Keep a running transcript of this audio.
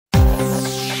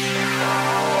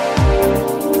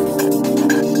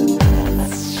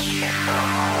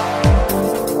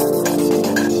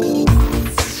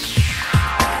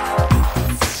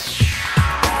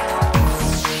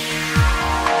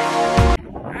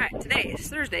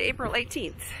Thursday, April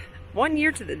 18th. 1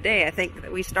 year to the day, I think,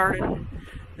 that we started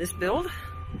this build.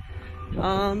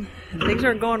 Things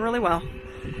are going really well.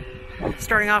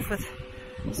 Starting off with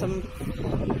some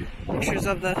pictures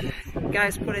of the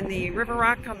guys putting the river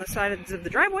rock on the sides of the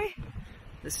driveway.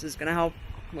 This is going to help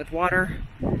with water,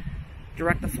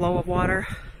 direct the flow of water,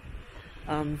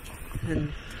 and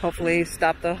hopefully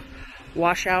stop the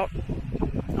washout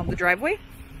of the driveway.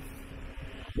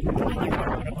 I'm going to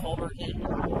put a culvert in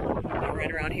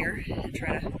right around here and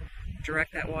try to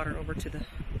direct that water over to the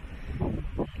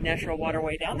natural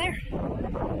waterway down there.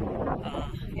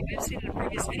 You may have seen it in a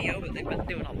previous video, but they've been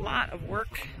doing a lot of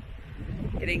work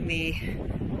getting the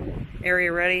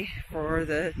area ready for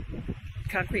the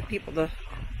concrete people to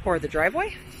pour the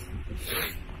driveway.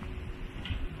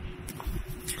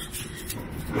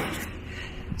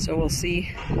 So we'll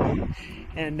see.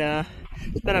 And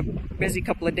it's been a busy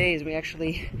couple of days. We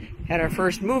actually had our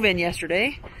first move-in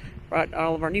yesterday. Brought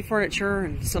all of our new furniture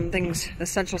and some things,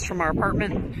 essentials from our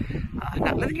apartment.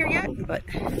 Not living here yet, but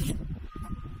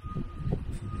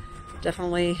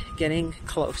definitely getting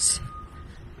close.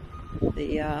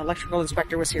 The electrical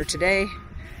inspector was here today,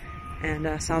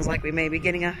 and sounds like we may be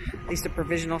getting at least a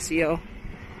provisional CO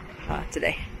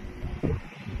today.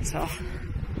 So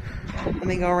let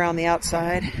me go around the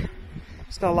outside.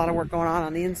 Still a lot of work going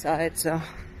on the inside, so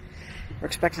we're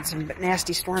expecting some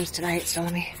nasty storms tonight, so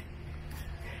let me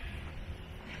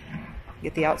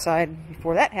get the outside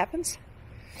before that happens.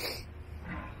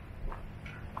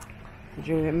 As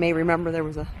you may remember, there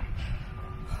was a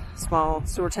small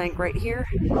sewer tank right here,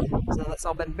 so that's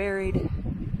all been buried.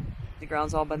 The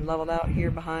ground's all been leveled out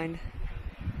here behind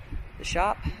the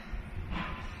shop.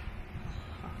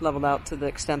 Leveled out to the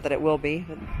extent that it will be,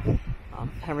 but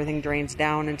everything drains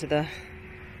down into the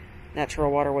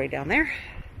natural waterway down there.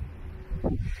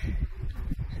 And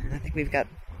I think we've got,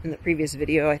 in the previous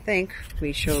video, I think,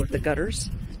 we showed the gutters,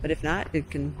 but if not, you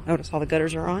can notice all the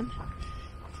gutters are on.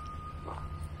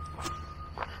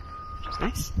 Which is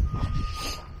nice.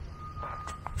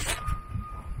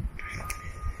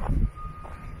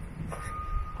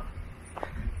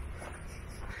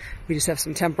 We just have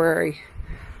some temporary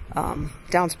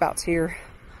downspouts here,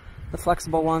 the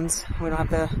flexible ones. We don't have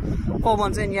the full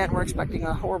ones in yet. We're expecting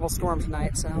a horrible storm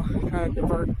tonight, so we're trying to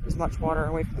divert as much water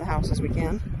away from the house as we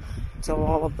can until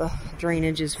all of the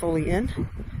drainage is fully in.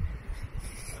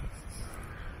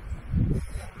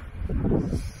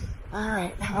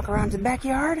 Alright, now walk around to the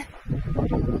backyard. I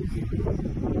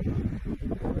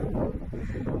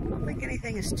don't think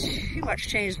anything has too much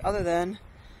changed other than,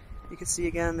 you can see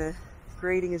again, the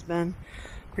grading has been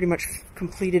pretty much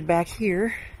completed back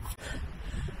here.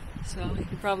 So you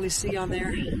can probably see on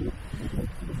there,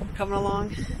 coming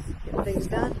along, getting things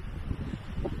done.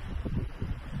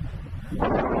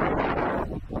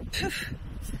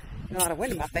 A lot of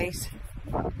wind in my face.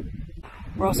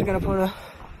 We're also going to put a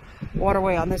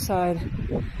waterway on this side.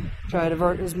 Try to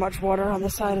divert as much water on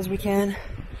this side as we can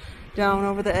down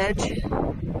over the edge. So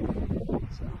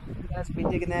you guys will be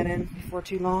digging that in before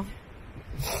too long.